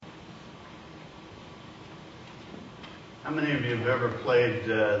How many of you have ever played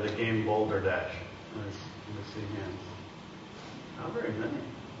the game Boulder Dash? Let's see hands. Not very many.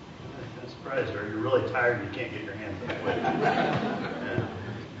 I'm surprised. Or you're really tired and you can't get your hands up.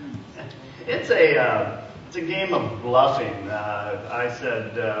 Yeah. It's a game of bluffing. I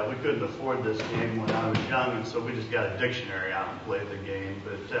said we couldn't afford this game when I was young, and so we just got a dictionary out and played the game.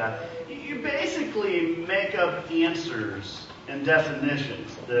 But you basically make up answers and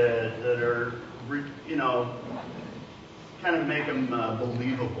definitions that are, kind of make them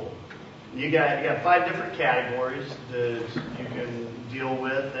believable. You got 5 different categories that you can deal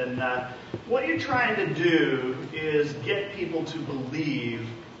with, and what you're trying to do is get people to believe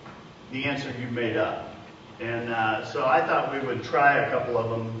the answer you made up. And so I thought we would try a couple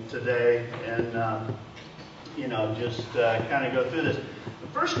of them today, and just kind of go through this. The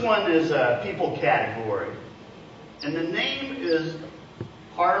first one is a people category, and the name is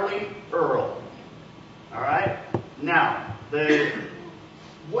Harley Earl. All right. Now,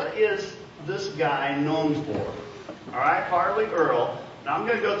 what is this guy known for? All right, Harley Earl. Now I'm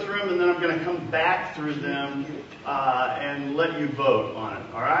going to go through them, and then I'm going to come back through them and let you vote on it.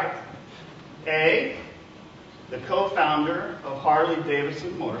 All right. A, the co-founder of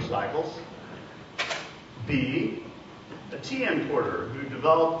Harley-Davidson motorcycles. B, a tea importer who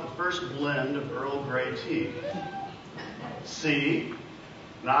developed the first blend of Earl Grey tea. C,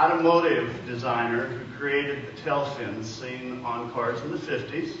 an automotive designer who created the tail fins seen on cars in the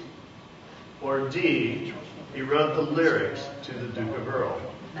 50s. Or D, he wrote the lyrics to the Duke of Earl.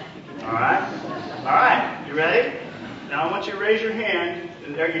 All right? All right, you ready? Now I want you to raise your hand.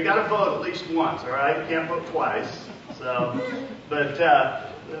 You got to vote at least once, all right? You can't vote twice. So, but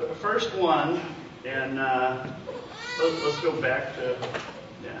the first one, and let's go back to,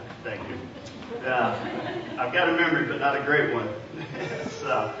 yeah, thank you. I've got a memory, but not a great one.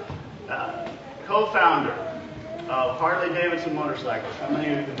 So, co-founder of Harley-Davidson motorcycles. How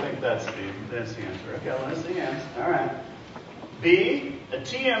many of you think that's the answer? Okay, let's see hands. All right. B, a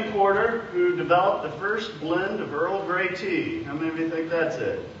tea importer who developed the first blend of Earl Grey tea. How many of you think that's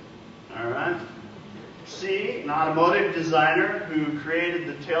it? All right. C, an automotive designer who created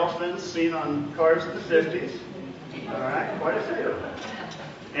the tail fins seen on cars in the 50s. All right, quite a few.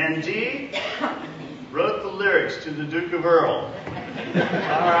 And D, wrote the lyrics to the Duke of Earl.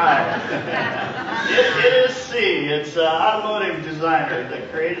 All right. It is C. It's an automotive designer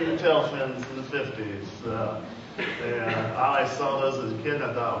that created the tail fins in the 50s. I always saw those as a kid and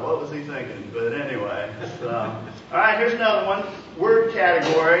I thought, what was he thinking? But anyway. All right, here's another one. Word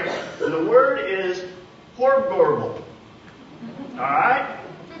category. The word is Horb-Gorble. All right?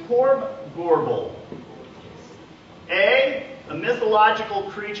 Horb-Gorble. A mythological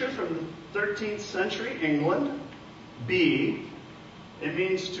creature from the 13th century England. B, it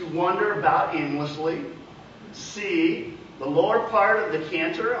means to wander about aimlessly. C, the lower part of the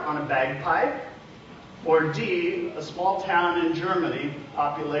canter on a bagpipe. Or D, a small town in Germany,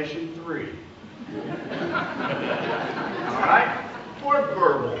 population 3. All right?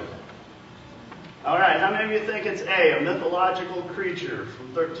 Horb-Gorble. All right, how many of you think it's A, a mythological creature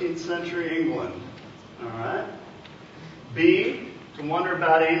from 13th century England? All right. B, to wander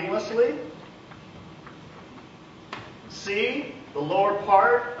about aimlessly. C, the lower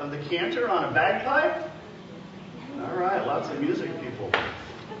part of the canter on a bagpipe. All right, lots of music people.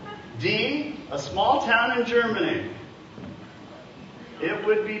 D, a small town in Germany. It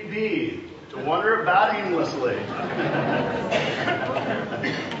would be B, to wander about aimlessly.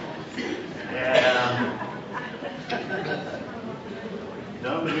 Yeah.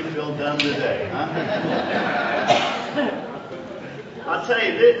 Don't make me feel dumb today, huh? I'll tell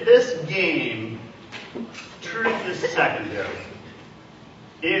you, this game, truth is secondary.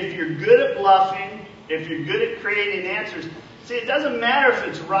 If you're good at bluffing, if you're good at creating answers, see, it doesn't matter if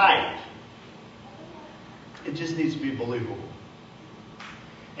it's right. It just needs to be believable.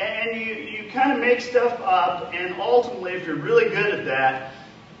 And you kind of make stuff up, and ultimately, if you're really good at that,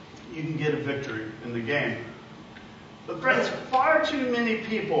 you can get a victory in the game. But friends, far too many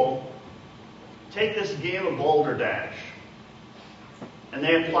people take this game of Boulder Dash, and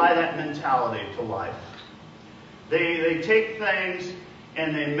they apply that mentality to life. They take things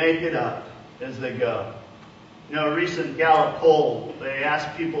and they make it up as they go. You know, a recent Gallup poll, they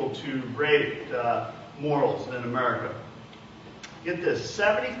asked people to rate morals in America. Get this,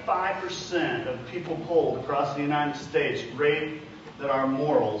 75% of people polled across the United States rate that our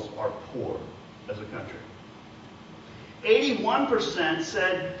morals are poor as a country. 81%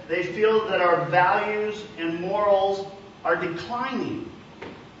 said they feel that our values and morals are declining.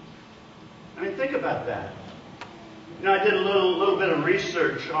 I mean, think about that. I did a little bit of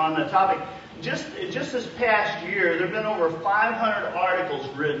research on the topic. Just this past year, there have been over 500 articles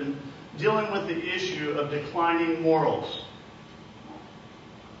written dealing with the issue of declining morals.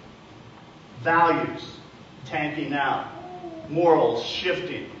 Values tanking out. Morals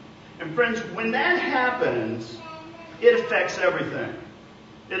shifting. And friends, when that happens, it affects everything.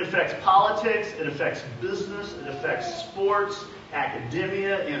 It affects politics, it affects business, it affects sports,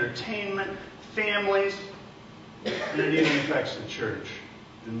 academia, entertainment, families, and it even affects the church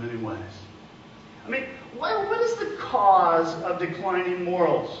in many ways. I mean, what is the cause of declining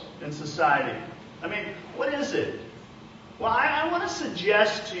morals in society? I mean, what is it? Well, I want to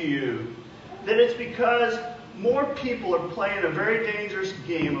suggest to you that it's because more people are playing a very dangerous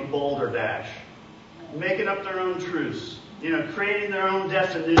game of balderdash, making up their own truths, creating their own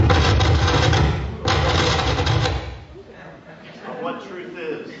definition of what truth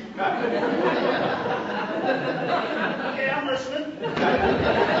is. Okay, I'm listening.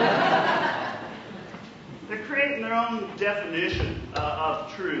 They're creating their own definition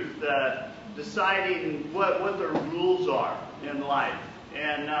of truth, deciding what their rules are in life.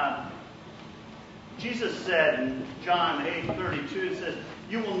 And Jesus said in John 8:32, it says,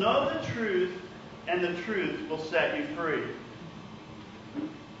 "You will know the truth, and the truth will set you free."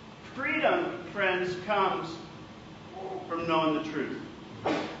 Freedom, friends, comes from knowing the truth.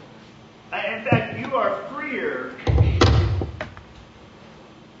 In fact, you are freer.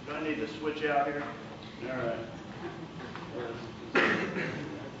 Do I need to switch out here? All right.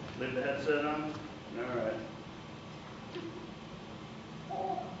 Leave the headset on? All right.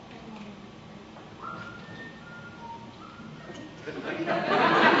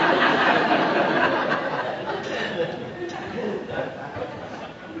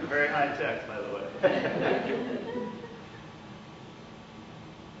 Very high tech, by the way.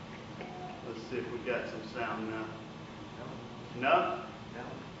 Let's see if we got some sound now. No? No.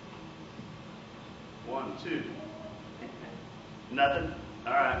 1, 2. Nothing?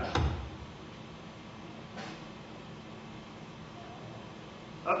 All right.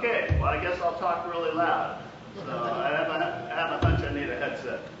 Okay, well, I guess I'll talk really loud. So I have a hunch I need a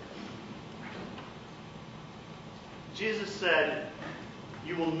headset. Jesus said,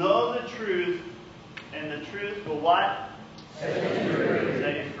 "You will know the truth, and the truth will what? Set you free.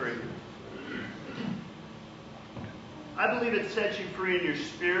 Set you free." I believe it sets you free in your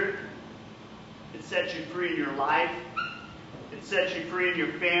spirit. It sets you free in your life. It sets you free in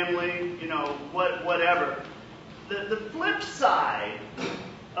your family, whatever. The flip side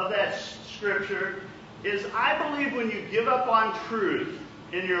of that scripture is I believe when you give up on truth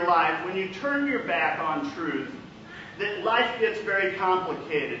in your life, when you turn your back on truth, that life gets very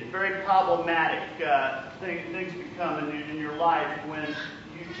complicated, very problematic. Things become in your life when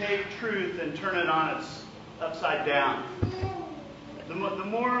you take truth and turn it on its upside down. The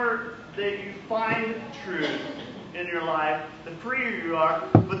more that you find truth in your life, the freer you are.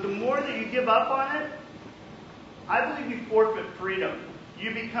 But the more that you give up on it, I believe you forfeit freedom.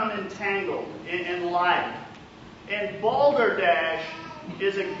 You become entangled in life. And balderdash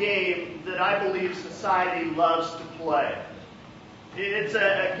is a game that I believe society loves to play. It's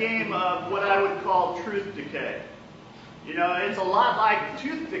a game of what I would call truth decay. It's a lot like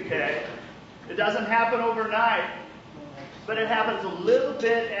tooth decay. It doesn't happen overnight, but it happens a little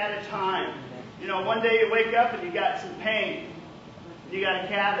bit at a time. One day you wake up and you got some pain. You got a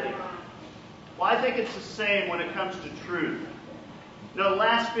cavity. Well, I think it's the same when it comes to truth. The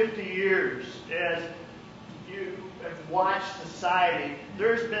last 50 years, as you have watched society,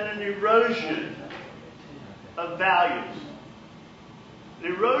 there's been an erosion of values.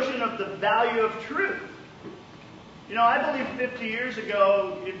 An erosion of the value of truth. I believe 50 years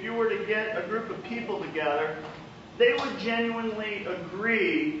ago, if you were to get a group of people together, they would genuinely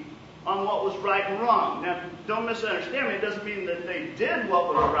agree on what was right and wrong. Now, don't misunderstand me. It doesn't mean that they did what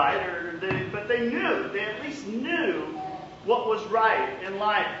was right, but they knew. They at least knew what was right in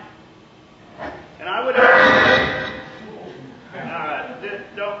life. And I would argue, all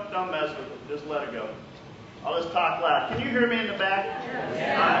right, don't mess with it. Just let it go. I'll just talk loud. Can you hear me in the back?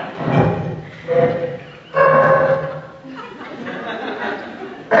 Yeah. All right.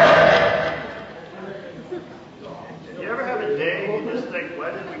 You ever have a day you just think, why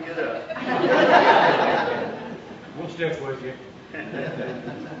did we get up? We'll stick with you.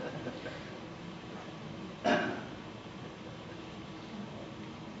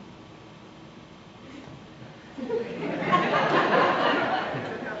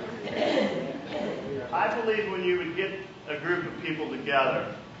 I believe when you would get a group of people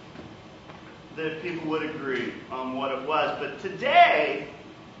together, that people would agree on what it was. But today,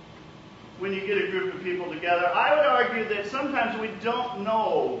 when you get a group of people together. I would argue that sometimes we don't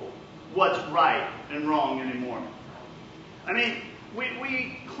know what's right and wrong anymore. I mean,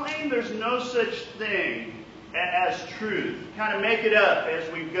 we claim there's no such thing as truth. Kind of make it up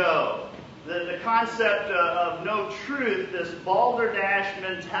as we go. The concept of no truth, this balderdash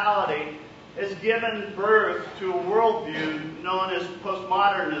mentality, has given birth to a worldview known as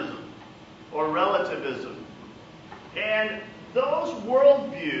postmodernism or relativism. And those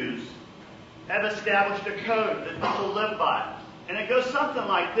worldviews have established a code that people live by. And it goes something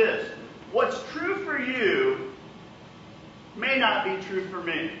like this. What's true for you may not be true for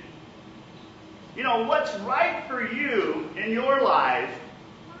me. You know, what's right for you in your life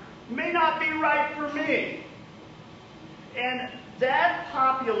may not be right for me. And that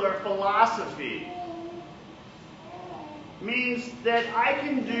popular philosophy means that I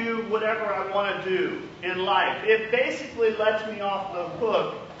can do whatever I want to do in life. It basically lets me off the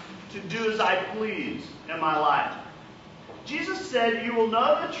hook to do as I please in my life. Jesus said, you will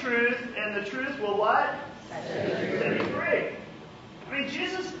know the truth, and the truth will what? Set you free. I mean,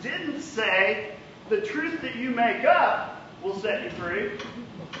 Jesus didn't say the truth that you make up will set you free.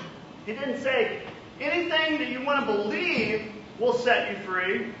 He didn't say anything that you want to believe will set you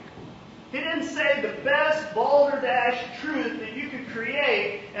free. He didn't say the best balderdash truth that you could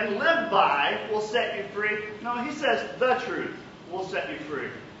create and live by will set you free. No, he says the truth will set you free.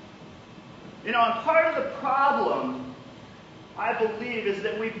 You know, and part of the problem, I believe, is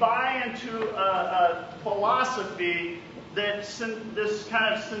that we buy into a philosophy that's this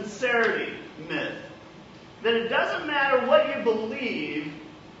kind of sincerity myth. That it doesn't matter what you believe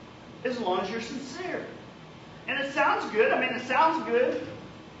as long as you're sincere. And it sounds good. I mean, it sounds good.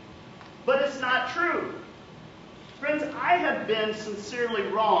 But it's not true. Friends, I have been sincerely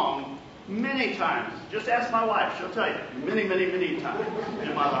wrong many times. Just ask my wife. She'll tell you. Many, many, many times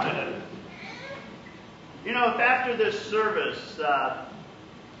in my life. You know, if after this service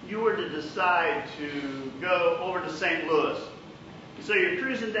you were to decide to go over to St. Louis. So you're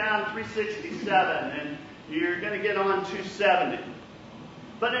cruising down 367 and you're going to get on 270.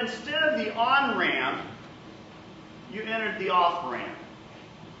 But instead of the on-ramp, you entered the off-ramp.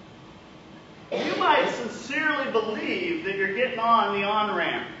 You might sincerely believe that you're getting on the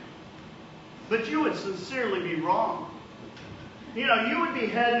on-ramp, but you would sincerely be wrong. You know, you would be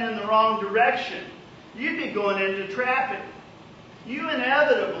heading in the wrong direction. You'd be going into traffic. You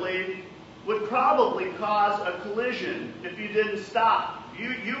inevitably would probably cause a collision if you didn't stop.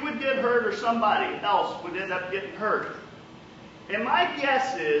 You would get hurt, or somebody else would end up getting hurt. And my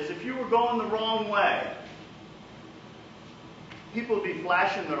guess is, if you were going the wrong way, people would be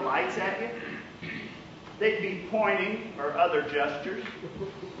flashing their lights at you. They'd be pointing or other gestures.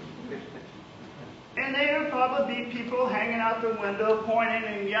 And there would probably be people hanging out the window, pointing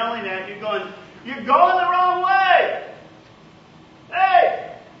and yelling at you, going, "You're going the wrong way!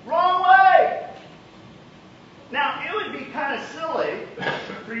 Hey, wrong way!" Now, it would be kind of silly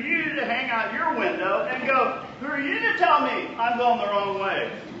for you to hang out your window and go, "Who are you to tell me I'm going the wrong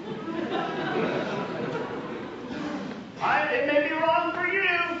way?" It may be wrong for you,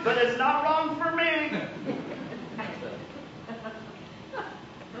 but it's not wrong for me.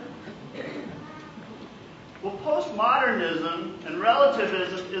 Well, postmodernism and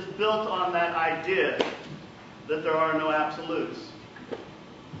relativism is built on that idea that there are no absolutes.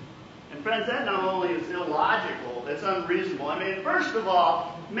 And friends, that not only is illogical, it's unreasonable. I mean, first of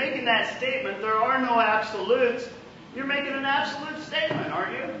all, making that statement, there are no absolutes, you're making an absolute statement,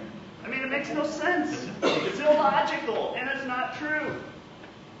 aren't you? I mean, it makes no sense. It's illogical, and it's not true.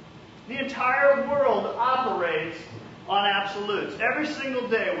 The entire world operates on absolutes. Every single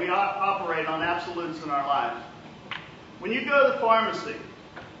day we operate on absolutes in our lives. When you go to the pharmacy,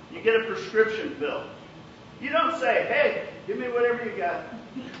 you get a prescription fill. You don't say, "Hey, give me whatever you got."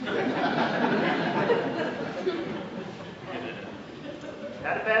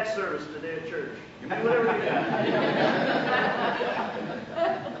 Had a bad service today at church. Give me whatever you got.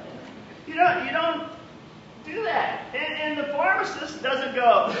 You don't do that. And the pharmacist doesn't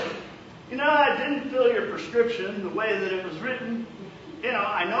go, "I didn't fill your prescription the way that it was written.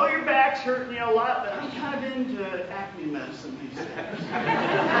 I know your back's hurting you a lot, but I'm kind of into acne medicine these days.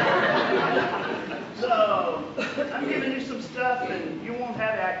 So I'm giving you some stuff and you won't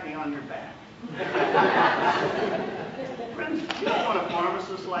have acne on your back." Friends, you don't want a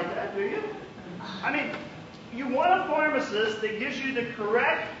pharmacist like that, do you? I mean, you want a pharmacist that gives you the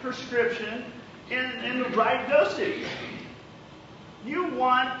correct prescription in the right dosage. You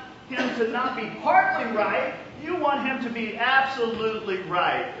want him to not be partly right. You want him to be absolutely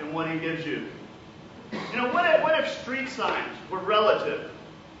right in what he gives you. What if street signs were relative?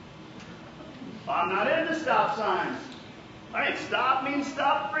 I'm not into stop signs. I mean, stop means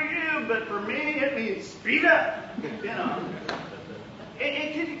stop for you, but for me it means speed up. You know.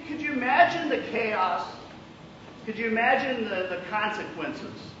 Could you imagine the chaos? Could you imagine the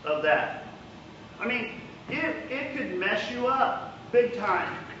consequences of that? I mean, it could mess you up big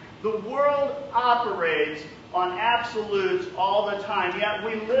time. The world operates on absolutes all the time, yet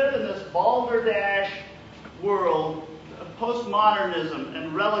we live in this balderdash world of postmodernism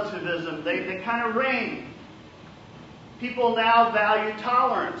and relativism. They kind of reign. People now value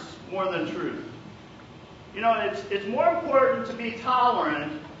tolerance more than truth. You know, it's more important to be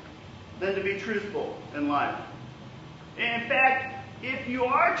tolerant than to be truthful in life. And in fact, if you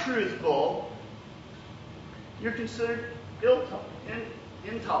are truthful, you're considered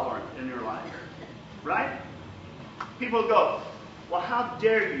intolerant in your life. Right? People go, well, how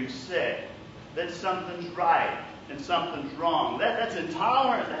dare you say that something's right and something's wrong? That's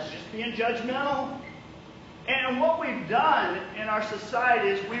intolerant. That's just being judgmental. And what we've done in our society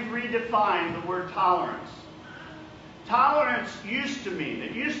is we've redefined the word tolerance. Tolerance used to mean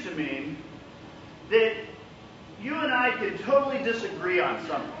that you and I could totally disagree on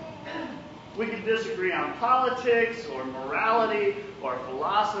something. We could disagree on politics or morality or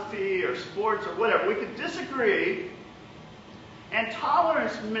philosophy or sports or whatever. We could disagree, and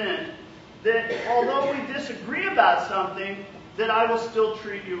tolerance meant that although we disagree about something, that I will still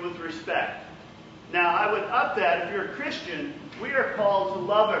treat you with respect. Now, I would up that, if you're a Christian, we are called to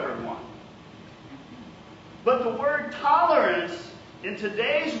love everyone. But the word tolerance in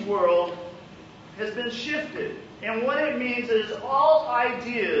today's world has been shifted. And what it means is all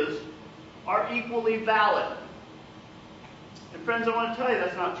ideas are equally valid. And friends, I want to tell you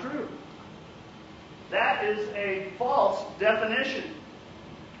that's not true. That is a false definition.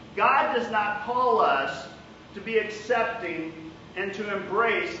 God does not call us to be accepting and to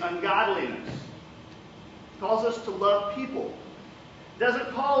embrace ungodliness. He calls us to love people. He doesn't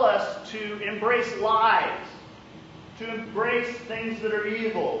call us to embrace lies, to embrace things that are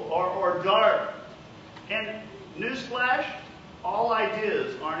evil or dark. And newsflash, all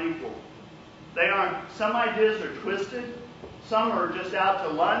ideas aren't equal. They aren't. Some ideas are twisted. Some are just out to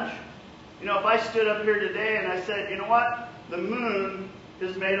lunch. You know, if I stood up here today and I said, you know what? The moon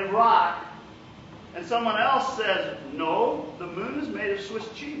is made of rock. And someone else says, no, the moon is made of Swiss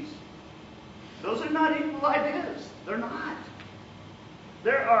cheese. Those are not equal ideas. They're not.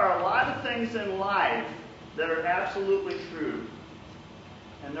 There are a lot of things in life that are absolutely true.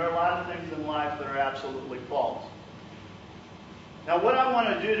 And there are a lot of things in life that are absolutely false. Now, what I want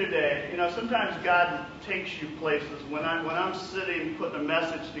to do today, you know, sometimes God takes you places. When I'm sitting putting a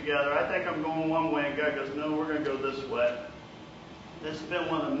message together, I think I'm going one way, and God goes, no, we're going to go this way. This has been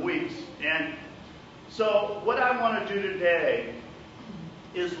one of them weeks. And so what I want to do today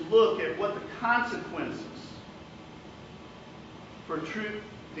is look at what the consequences for truth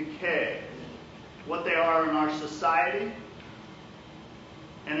decay, what they are in our society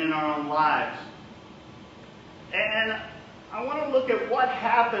and in our own lives. And I want to look at what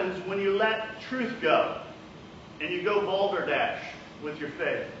happens when you let truth go and you go balderdash with your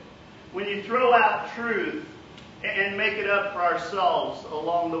faith. When you throw out truth and make it up for ourselves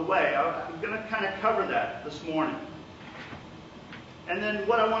along the way. I'm going to kind of cover that this morning. And then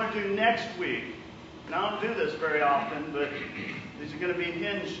what I want to do next week, and I don't do this very often, but these are going to be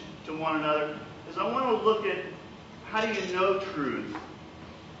hinged to one another, is I want to look at how do you know truth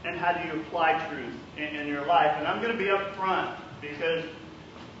and how do you apply truth in your life. And I'm going to be up front because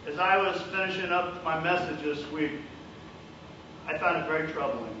as I was finishing up my message this week, I found it very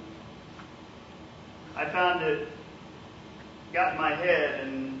troubling. I found it got in my head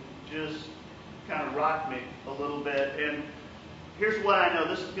and just kind of rocked me a little bit. And here's what I know.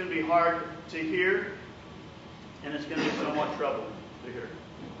 This is going to be hard to hear, and it's going to be somewhat troubling to hear.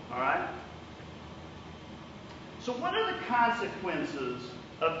 All right? So what are the consequences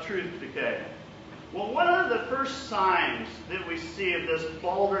of truth decay? Well, one of the first signs that we see of this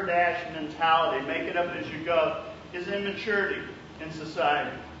balderdash mentality, make it up as you go, is immaturity in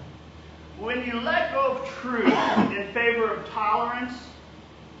society. When you let go of truth in favor of tolerance,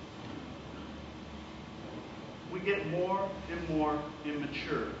 we get more and more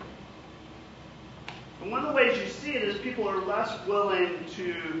immature. And one of the ways you see it is people are less willing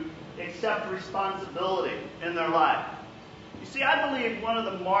to accept responsibility in their life. You see, I believe one of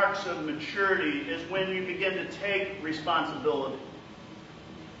the marks of maturity is when you begin to take responsibility.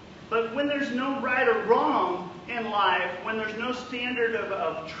 But when there's no right or wrong in life, when there's no standard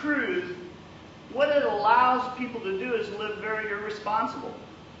of truth, what it allows people to do is live very irresponsible.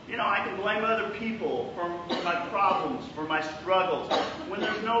 I can blame other people for my problems, for my struggles. When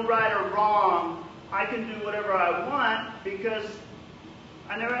there's no right or wrong, I can do whatever I want because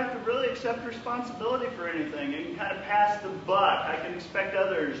I never have to really accept responsibility for anything. I can kind of pass the buck. I can expect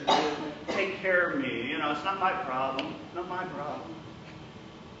others to take care of me. It's not my problem. It's not my problem.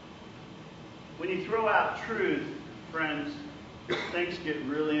 When you throw out truth, friends, things get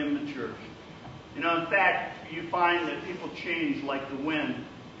really immature. In fact, you find that people change like the wind.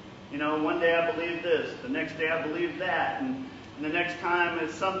 One day I believe this, the next day I believe that, and the next time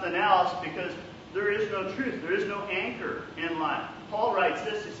it's something else because there is no truth. There is no anchor in life. Paul writes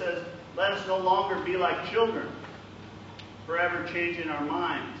this, he says, let us no longer be like children, forever changing our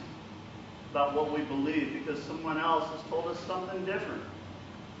minds about what we believe because someone else has told us something different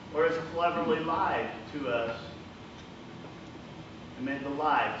or has cleverly lied to us and made the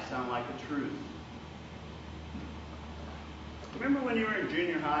lie sound like a truth. Remember when you were in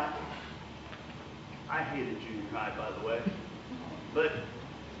junior high? I hated junior high, by the way. But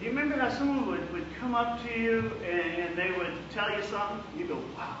do you remember how someone would come up to you and they would tell you something? You go,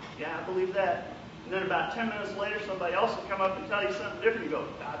 wow, yeah, I believe that. And then about 10 minutes later, somebody else would come up and tell you something different. You go,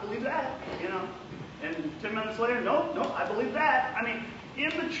 I believe that, And 10 minutes later, no, I believe that.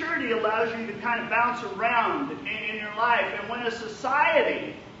 Immaturity allows you to kind of bounce around in your life. And when a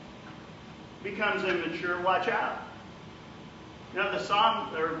society becomes immature, watch out. The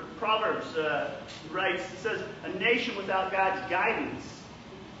Psalm or Proverbs writes, it says, a nation without God's guidance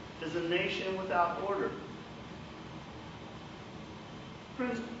is a nation without order.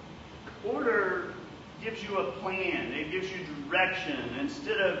 Friends, order gives you a plan. It gives you direction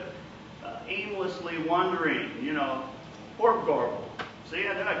instead of aimlessly wandering. Pork garble. See,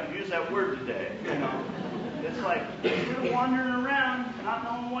 I know I could use that word today. It's like you're wandering around, not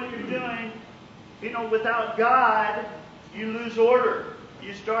knowing what you're doing. Without God, you lose order.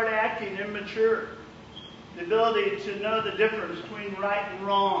 You start acting immature. The ability to know the difference between right and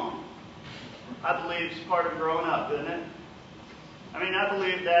wrong, I believe, is part of growing up, isn't it? I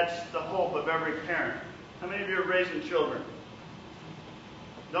believe that's the hope of every parent. How many of you are raising children?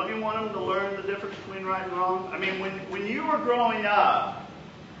 Don't you want them to learn the difference between right and wrong? When you were growing up,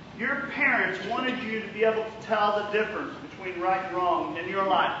 your parents wanted you to be able to tell the difference between right and wrong in your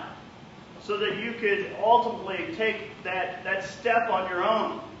life, so that you could ultimately take that step on your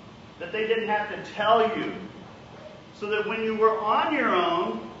own, that they didn't have to tell you, so that when you were on your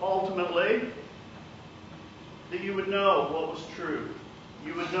own, ultimately, that you would know what was true,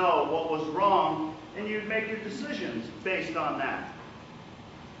 you would know what was wrong, and you'd make your decisions based on that.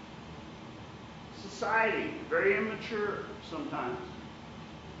 Society, very immature sometimes.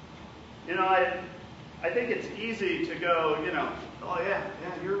 I think it's easy to go, oh yeah,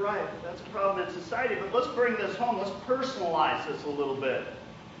 you're right. That's a problem in society. But let's bring this home. Let's personalize this a little bit.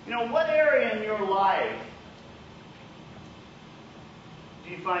 What area in your life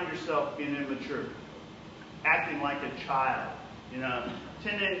do you find yourself being immature? Acting like a child,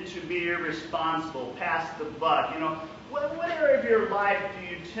 tending to be irresponsible, pass the buck. What area of your life do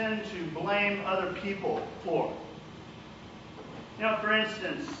you tend to blame other people for? For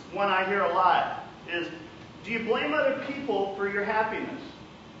instance, one I hear a lot is, do you blame other people for your happiness?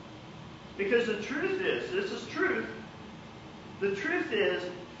 Because the truth is, this is truth, the truth is,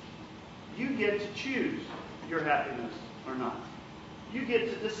 you get to choose your happiness or not. You get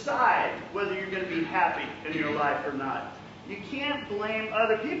to decide whether you're going to be happy in your life or not. You can't blame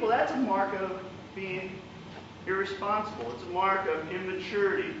other people. That's a mark of being irresponsible. It's a mark of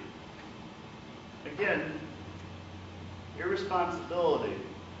immaturity. Again, irresponsibility,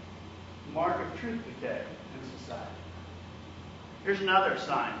 mark of truth decay in society. Here's another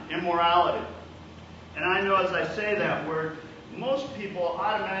sign, immorality. And I know as I say that word, most people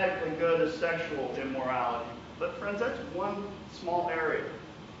automatically go to sexual immorality. But friends, that's one small area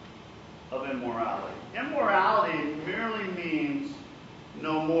of immorality. Immorality merely means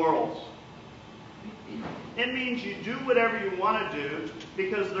no morals. It means you do whatever you want to do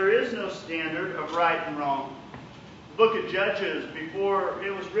because there is no standard of right and wrong. The book of Judges, before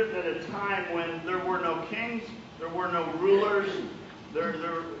it was written at a time when there were no kings, there were no rulers,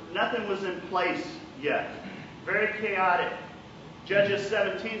 nothing was in place yet. Very chaotic. Judges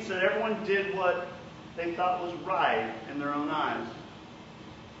 17 said everyone did what they thought was right in their own eyes.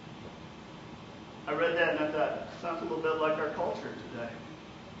 I read that and I thought, sounds a little bit like our culture today.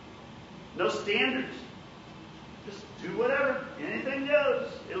 No standards. Just do whatever. Anything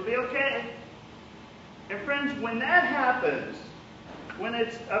goes. It'll be okay. And friends, when that happens, when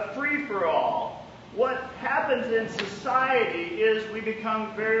it's a free-for-all, what happens in society is we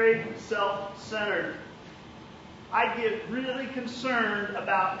become very self-centered. I get really concerned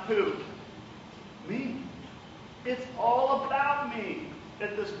about who? Me. It's all about me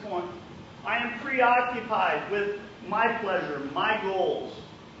at this point. I am preoccupied with my pleasure, my goals.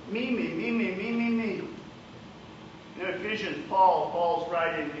 Me. In Ephesians, Paul's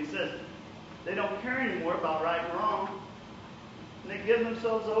writing, he says, they don't care anymore about right and wrong. And they give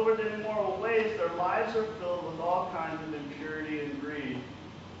themselves over to immoral ways. Their lives are filled with all kinds of impurity and greed.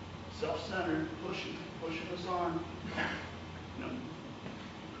 Self-centered, pushing us on.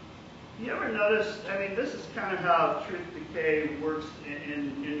 You ever notice, this is kind of how truth decay works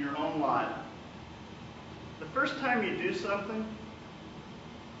in your own life. The first time you do something,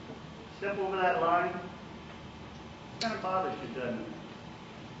 step over that line, it kind of bothers you, doesn't it?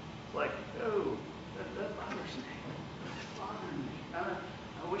 It's like, oh, that bothers me. That's bothering me.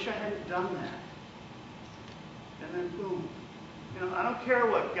 I wish I hadn't done that. And then boom. I don't care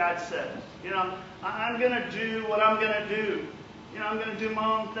what God says. I'm going to do what I'm going to do. I'm going to do my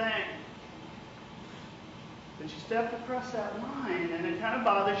own thing. But you step across that line, and it kind of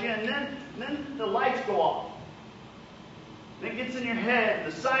bothers you, and then the lights go off. And it gets in your head.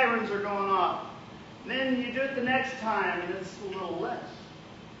 The sirens are going off. And then you do it the next time, and it's a little less.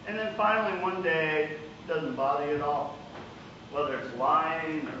 And then finally, one day, it doesn't bother you at all. Whether it's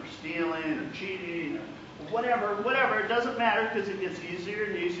lying, or stealing, or cheating, or whatever, it doesn't matter because it gets easier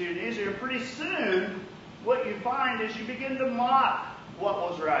and easier and easier. Pretty soon, what you find is you begin to mock what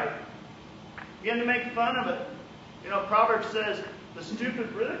was right. You begin to make fun of it. Proverbs says, the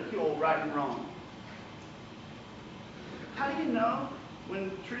stupid ridicule right and wrong. How do you know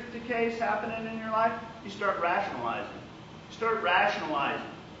when truth decay is happening in your life? You start rationalizing.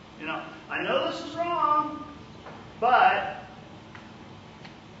 I know this is wrong, but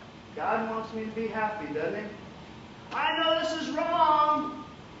God wants me to be happy, doesn't He? I know this is wrong,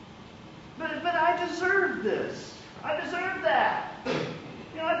 but I deserve this. I deserve that.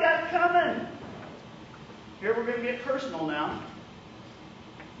 I've got it coming. Here we're going to get personal now.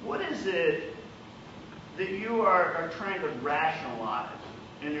 What is it that you are trying to rationalize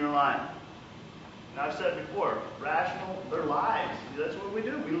in your life? Now, I've said before, they're lies. That's what we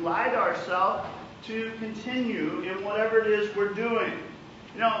do. We lie to ourselves to continue in whatever it is we're doing.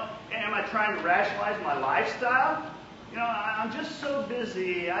 Am I trying to rationalize my lifestyle? I'm just so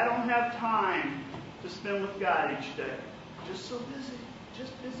busy. I don't have time to spend with God each day. Just so busy.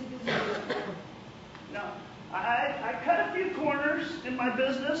 Just busy. I cut a few corners in my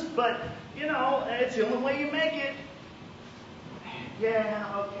business, but, it's the only way you make it. Yeah,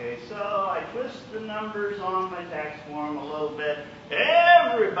 okay, so I twist the numbers on my tax form a little bit.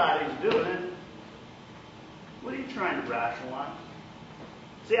 Everybody's doing it. What are you trying to rationalize?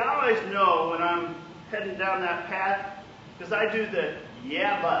 See, I always know when I'm heading down that path, because I do the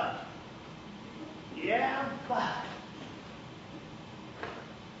yeah, but. Yeah, but.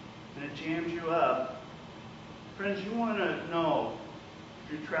 And it jams you up. Friends, you want to know,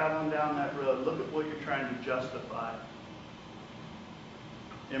 if you're traveling down that road, look at what you're trying to justify.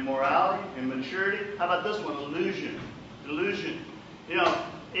 Immorality, immaturity. How about this one? Illusion.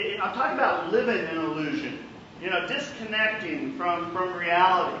 I'm talking about living in illusion. Disconnecting from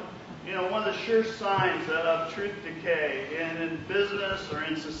reality. One of the sure signs of truth decay in business or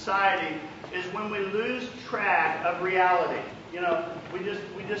in society is when we lose track of reality. We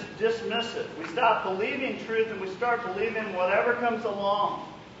just dismiss it. We stop believing truth and we start believing whatever comes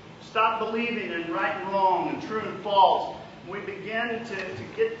along. Stop believing in right and wrong and true and false. We begin to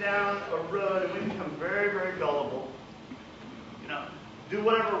get down a road and we become very, very gullible. Do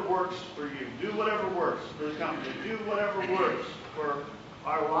whatever works for you. Do whatever works for the company. Do whatever works for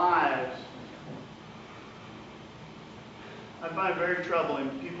our lives. I find it very troubling.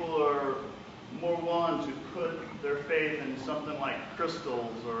 People are more willing to put their faith in something like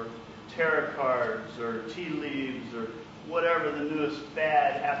crystals or tarot cards or tea leaves or whatever the newest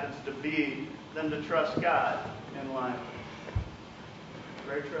fad happens to be than to trust God in life.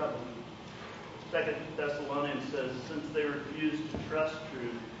 Very troubling. 2 Thessalonians says, since they refused to trust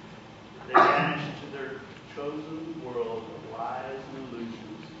truth, they vanished to their chosen world of lies and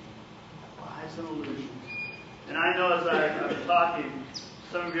illusions. Lies and illusions. And I know as I'm talking,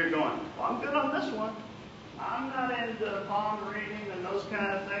 some of you are going, well, I'm good on this one. I'm not into palm reading and those kind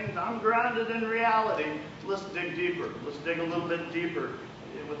of things. I'm grounded in reality. Let's dig deeper. Let's dig a little bit deeper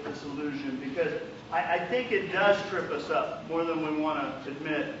with this illusion, because I think it does trip us up more than we want to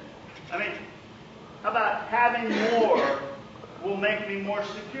admit. How about having more will make me more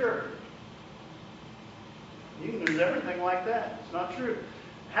secure? You can lose everything like that. It's not true.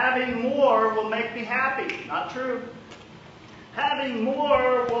 Having more will make me happy. Not true. Having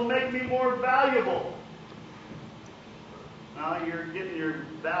more will make me more valuable. Now you're getting your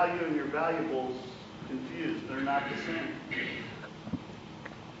value and your valuables confused. They're not the same.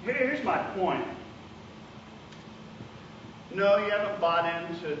 Here's my point. No, you haven't bought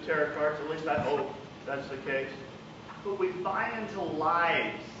into tarot cards, at least I hope that's the case. But we buy into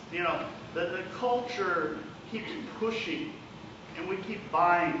lies. You know, the culture keeps pushing, and we keep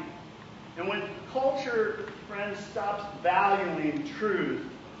buying. And when culture, friends, stops valuing truth,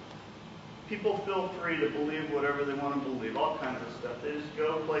 people feel free to believe whatever they want to believe, all kinds of stuff. They just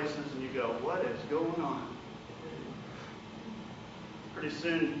go places and you go, what is going on? Pretty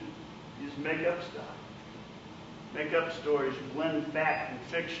soon, you just make up stuff. Make up stories, blend fact and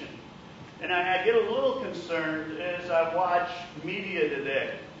fiction. And I get a little concerned as I watch media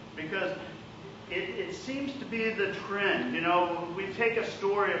today, because it seems to be the trend. You know, we take a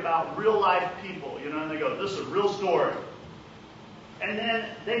story about real life people, you know, and they go, this is a real story. And then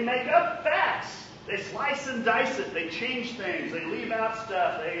they make up facts. They slice and dice it. They change things. They leave out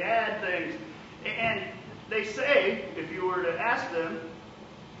stuff. They add things. And they say, if you were to ask them,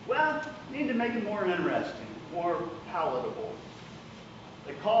 well, you need to make it more interesting, more palatable.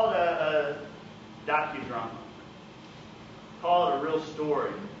 They call it a docudrama. Call it a real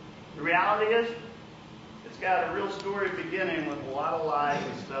story. The reality is, it's got a real story beginning with a lot of lies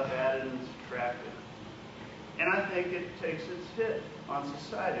and stuff added and subtracted. And I think it takes its hit on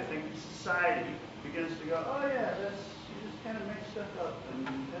society. I think society begins to go, oh yeah, you just kind of make stuff up, and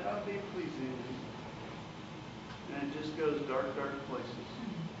that ought to be pleasing. And it just goes dark, dark places.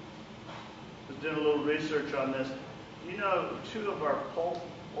 I was doing a little research on this. You know, two of our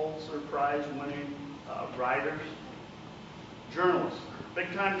Pulitzer Prize winning writers, journalists,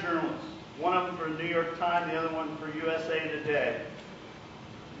 big-time journalists. One of them for New York Times, the other one for USA Today.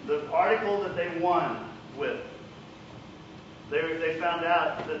 The article that they won with, they found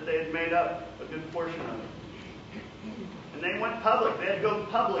out that they had made up a good portion of it. And they went public. They had to go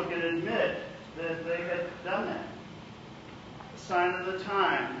public and admit that they had done that. A sign of the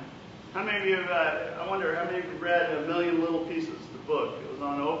time. How many of you I wonder how many of you read A Million Little Pieces, the book? It was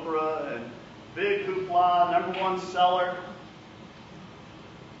on Oprah and big hoopla, #1 seller.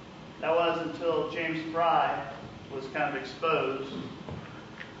 That was until James Fry was kind of exposed.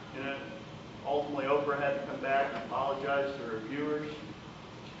 You know, ultimately Oprah had to come back and apologize to her viewers.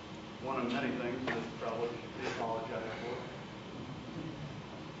 One of many things that probably should be apologized for.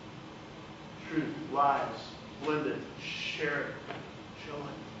 Truth, lies, blend it, share it, show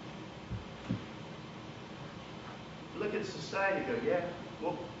it. Look at society and go, yeah,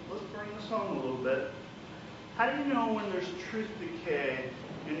 well, let's bring this home a little bit. How do you know when there's truth decay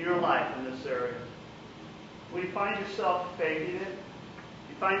in your life in this area? When you find yourself faking it,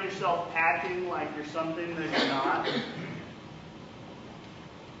 you find yourself acting like you're something that you're not,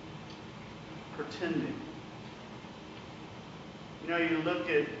 pretending. You know, you look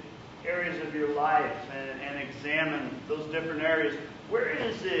at areas of your life and examine those different areas. Where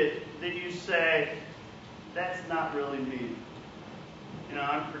is it that you say, that's not really me? You know,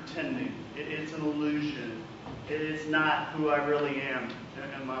 I'm pretending. It's an illusion. It is not who I really am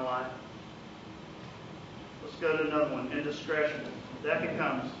in my life. Let's go to another one, indiscretion. That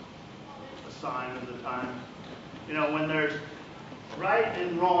becomes a sign of the times. You know, when there's right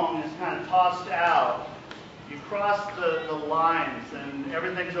and wrong is kind of tossed out, you cross the lines and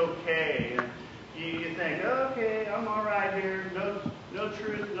everything's okay. And you think, okay, I'm all right here. No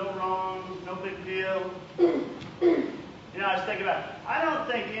truth, no wrong, no big deal. You know, I was thinking about, I don't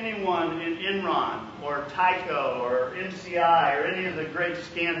think anyone in Enron or Tyco or MCI or any of the great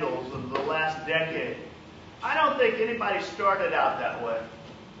scandals of the last decade, I don't think anybody started out that way.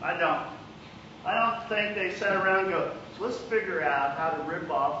 I don't think they sat around and go, let's figure out how to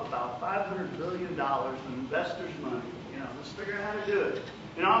rip off about $500 billion in investors' money. You know, let's figure out how to do it.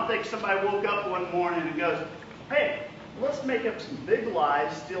 You know, I don't think somebody woke up one morning and goes, hey, let's make up some big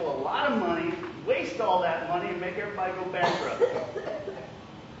lies, steal a lot of money, waste all that money, and make everybody go bankrupt.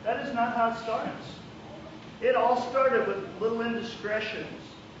 That is not how it starts. It all started with little indiscretions,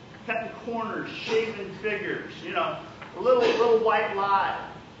 cutting corners, shaving figures, you know, a little white lie.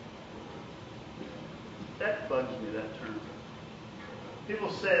 That bugs me, that term.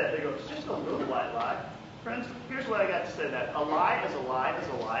 People say that, they go, it's just a little white lie. Friends, here's what I got to say that. A lie is a lie is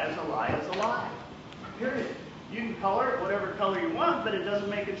a lie is a lie is a lie. Period. You can color it whatever color you want, but it doesn't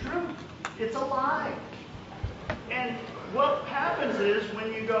make it true. It's a lie. And what happens is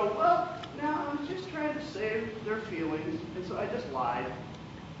when you go, well, now I'm just trying to save their feelings, and so I just lied,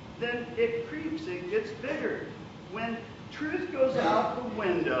 then it creeps, it gets bigger. When truth goes out the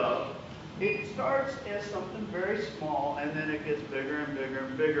window, it starts as something very small, and then it gets bigger and bigger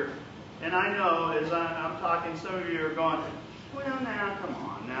and bigger. And I know as I'm talking, some of you are going, Well, now, come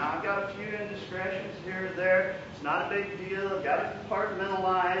on. Now, I've got a few indiscretions here or there. It's not a big deal. I've got it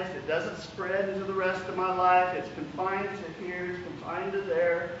compartmentalized. It doesn't spread into the rest of my life. It's confined to here. It's confined to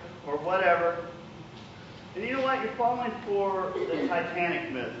there, or whatever. And you know what? You're falling for the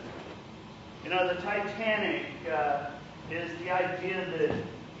Titanic myth. You know, the Titanic is the idea that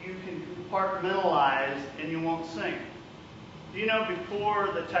you can compartmentalize and you won't sink. Do you know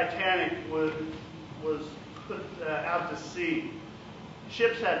before the Titanic was put out to sea,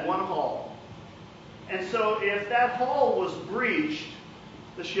 ships had one hull. And so if that hull was breached,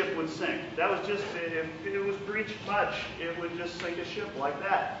 the ship would sink. That was just, if it was breached much, it would just sink a ship like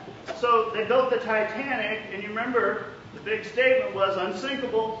that. So they built the Titanic, and you remember the big statement was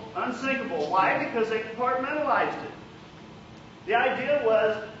unsinkable, unsinkable. Why? Because they compartmentalized it. The idea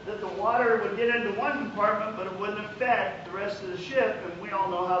was that the water would get into one compartment, but it wouldn't affect the rest of the ship, and we all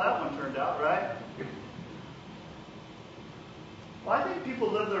know how that one turned out, right? Well, I think people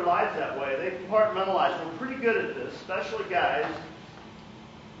live their lives that way. They compartmentalize. We're pretty good at this, especially guys.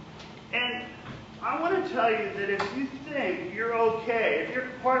 And I want to tell you that if you think you're okay, if you're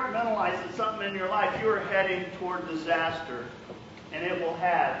compartmentalizing something in your life, you are heading toward disaster, and it will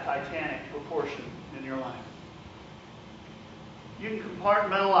have Titanic proportion in your life. You can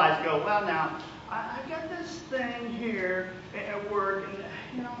compartmentalize, go, well, now, I've got this thing here at work, and,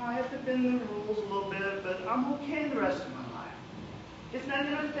 you know, I have to bend the rules a little bit, but I'm okay the rest of my life. It's not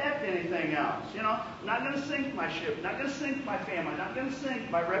going to affect anything else. You know, I'm not going to sink my ship. I'm not going to sink my family. I'm not going to sink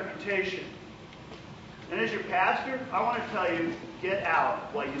my reputation. And as your pastor, I want to tell you, get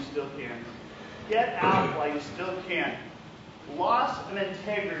out while you still can. Get out while you still can. Loss of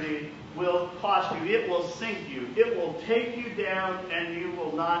integrity will cost you. It will sink you. It will take you down, and you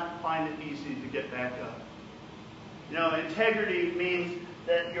will not find it easy to get back up. You know, integrity means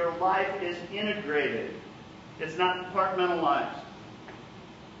that your life is integrated. It's not compartmentalized.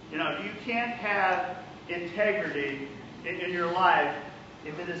 You know, you can't have integrity in your life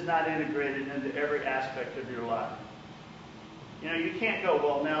if it is not integrated into every aspect of your life. You know, you can't go,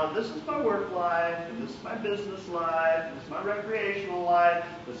 well, now this is my work life, and this is my business life, and this is my recreational life,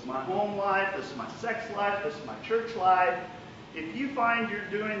 this is my home life, this is my sex life, this is my church life. If you find you're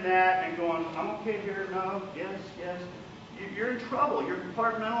doing that and going, I'm okay here, no, yes, yes, you're in trouble. You're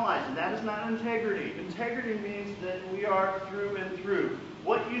compartmentalizing. That is not integrity. Integrity means that we are through and through.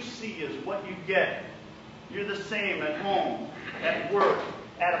 What you see is what you get. You're the same at home, at work,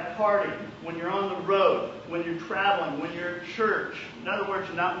 at a party, when you're on the road, when you're traveling, when you're at church. In other words,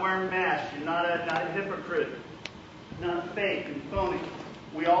 you're not wearing masks. You're not a hypocrite, not fake and phony.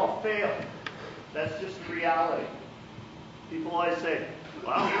 We all fail. That's just the reality. People always say,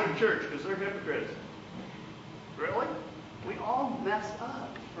 well, I don't go to church because they're hypocrites. Really? We all mess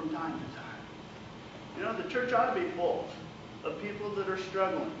up from time to time. You know, the church ought to be full of people that are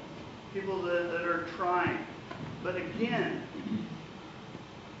struggling, people that are trying. But again,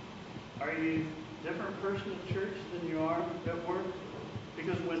 are you a different person at church than you are at work?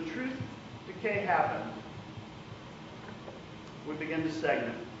 Because when truth decay happens, we begin to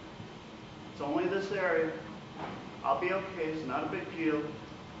segment. It's only this area. I'll be okay. It's not a big deal.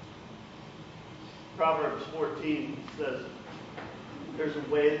 Proverbs 14 says, there's a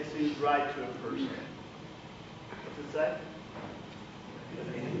way that seems right to a person. What's it say?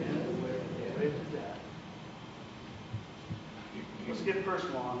 Way to death. Let's get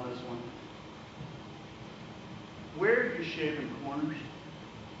personal on this one. Where are you shaving corners?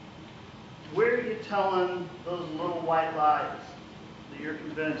 Where are you telling those little white lies that you're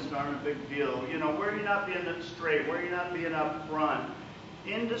convinced aren't a big deal? You know, where are you not being straight? Where are you not being up front?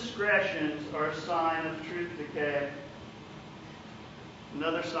 Indiscretions are a sign of truth decay.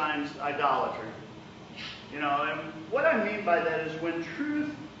 Another sign is idolatry. You know, and what I mean by that is when truth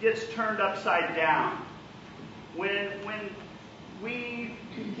gets turned upside down, when we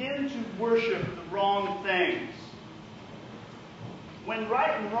begin to worship the wrong things, when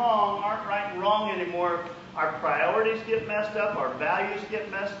right and wrong aren't right and wrong anymore, our priorities get messed up, our values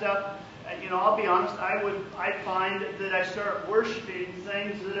get messed up. You know, I'll be honest, I find that I start worshiping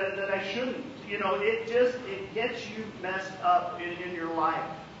things that I shouldn't. You know, it gets you messed up in your life.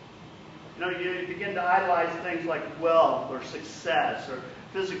 You know, you begin to idolize things like wealth or success or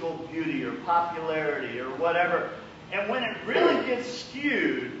physical beauty or popularity or whatever. And when it really gets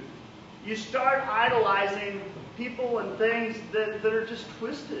skewed, you start idolizing people and things that are just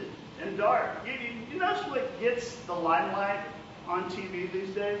twisted and dark. You notice what gets the limelight on TV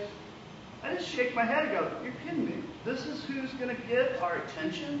these days? I just shake my head and go, you're kidding me. This is who's going to get our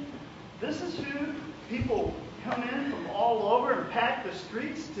attention? This is who people come in from all over and pack the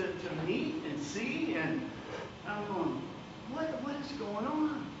streets to meet and see? And I'm going, What is going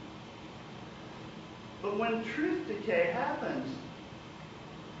on? But when truth decay happens,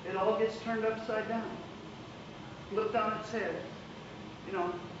 it all gets turned upside down, flipped on its head.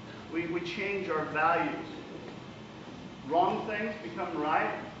 We change our values. Wrong things become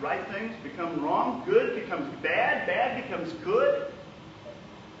right, right things become wrong, good becomes bad, bad becomes good.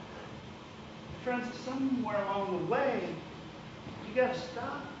 Friends, somewhere along the way, you got to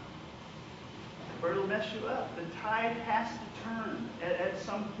stop, or it'll mess you up. The tide has to turn at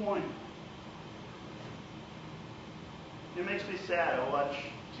some point. It makes me sad. I watch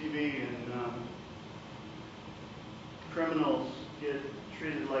TV and criminals get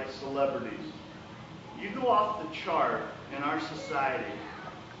treated like celebrities. You go off the chart in our society,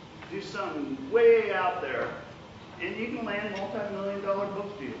 do something way out there, and you can land multi-million-dollar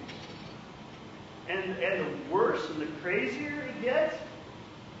book deals. And the worse and the crazier it gets,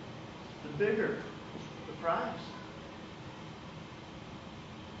 the bigger the prize.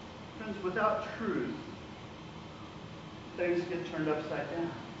 Friends, without truth, things get turned upside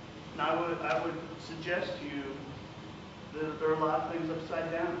down. And I would suggest to you that there are a lot of things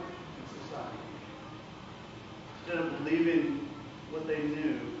upside down in society. Instead of believing what they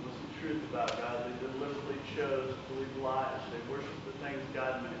knew was the truth about God, they deliberately chose to believe lies. They worshiped the things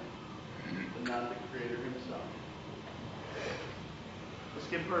God made, but not the Creator Himself. Let's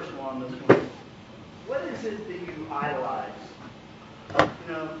get personal on this one. What is it that you idolize?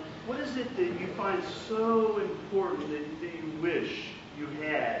 What is it that you find so important that you wish you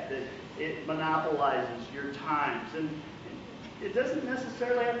had, that it monopolizes your times? And it doesn't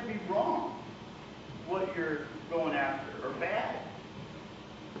necessarily have to be wrong, what you're going after, or bad.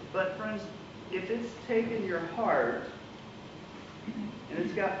 But friends, if it's taken your heart, and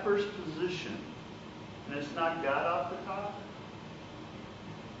it's got first position, and it's not God off the top,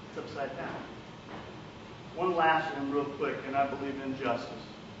 it's upside down. One last one real quick, and I believe injustice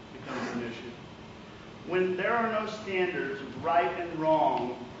becomes an issue. When there are no standards of right and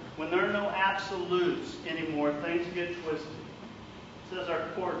wrong, when there are no absolutes anymore, things get twisted. It says our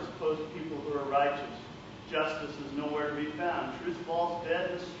courts oppose people who are righteous. Justice is nowhere to be found. Truth falls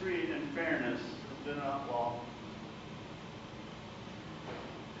dead in the street, and fairness has been outlawed.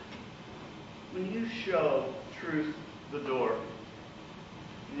 When you show truth the door,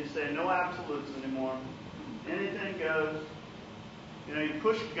 and you say no absolutes anymore, anything goes, you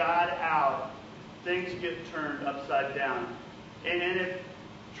push God out, things get turned upside down. And if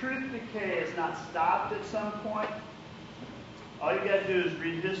truth decay is not stopped at some point, all you got to do is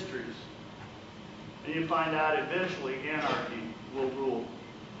read histories. And you find out eventually anarchy will rule.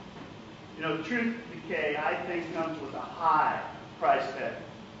 Truth decay, I think, comes with a high price tag.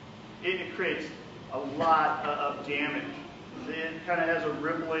 It creates a lot of damage. It kind of has a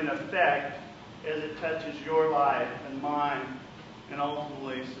rippling effect as it touches your life and mine and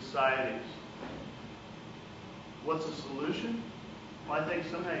ultimately society's. What's the solution? Well, I think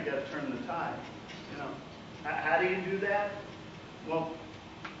somehow you got to turn the tide. How do you do that? Well,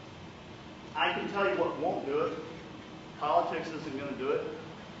 I can tell you what won't do it. Politics isn't going to do it.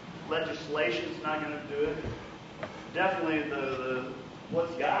 Legislation's not going to do it. Definitely the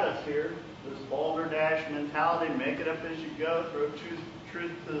what's got us here, this balderdash mentality, make it up as you go, throw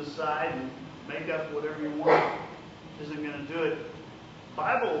truth to the side and make up whatever you want, isn't going to do it. The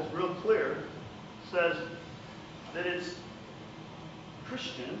Bible is real clear. It says that it's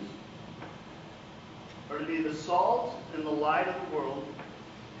Christians are to be the salt and the light of the world,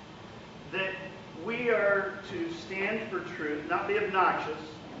 that we are to stand for truth, not be obnoxious.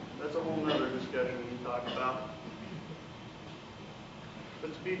 That's a whole other discussion we can talk about.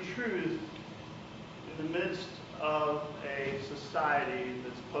 But to be truth in the midst of a society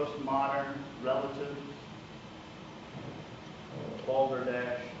that's postmodern, relative,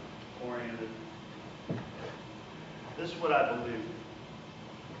 balderdash oriented. This is what I believe.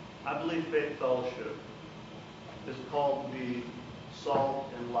 I believe Faith Fellowship is called to be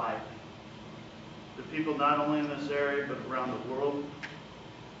salt and light to people not only in this area but around the world.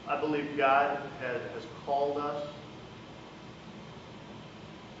 I believe God has called us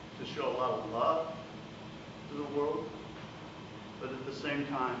to show a lot of love to the world, but at the same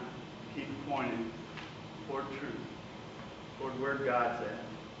time keep pointing toward truth, toward where God's at,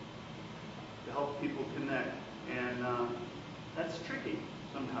 to help people connect. And that's tricky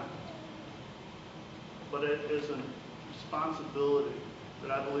sometimes. But it is a responsibility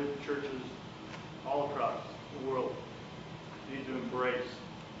that I believe churches all across the world need to embrace.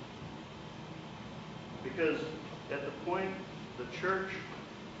 Because at the point the church,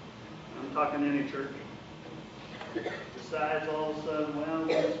 I'm talking any church, decides all of a sudden, well,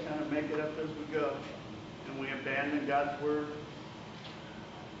 we'll just kind of make it up as we go. and we abandon God's word,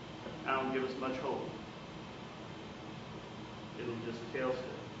 I don't give us much hope. It'll just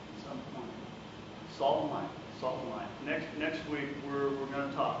tailspin at some point. Salt and light, salt and light. Next week we're going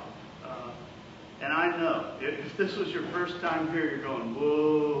to talk. And I know if this was your first time here, you're going,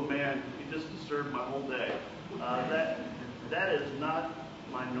 whoa, man, you just disturbed my whole day. That is not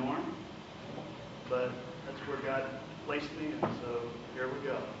my norm, but that's where God placed me, and so here we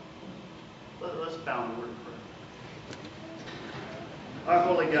go. Let's bow in a word of prayer. Our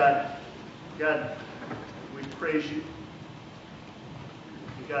holy God, we praise you.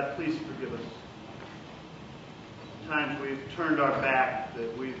 And God, please forgive us. Times we've turned our back,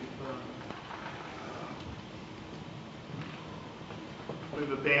 that we've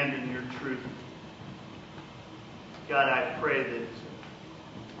abandoned your truth. God, I pray that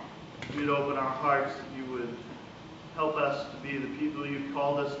you'd open our hearts, that you would help us to be the people you've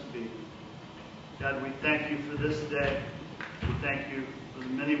called us to be. God, we thank you for this day. We thank you for the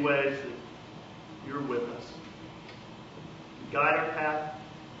many ways that you're with us. Guide our path.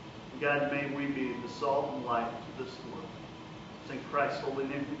 God, may we be the salt and light to this world. It's in Christ's holy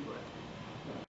name we pray.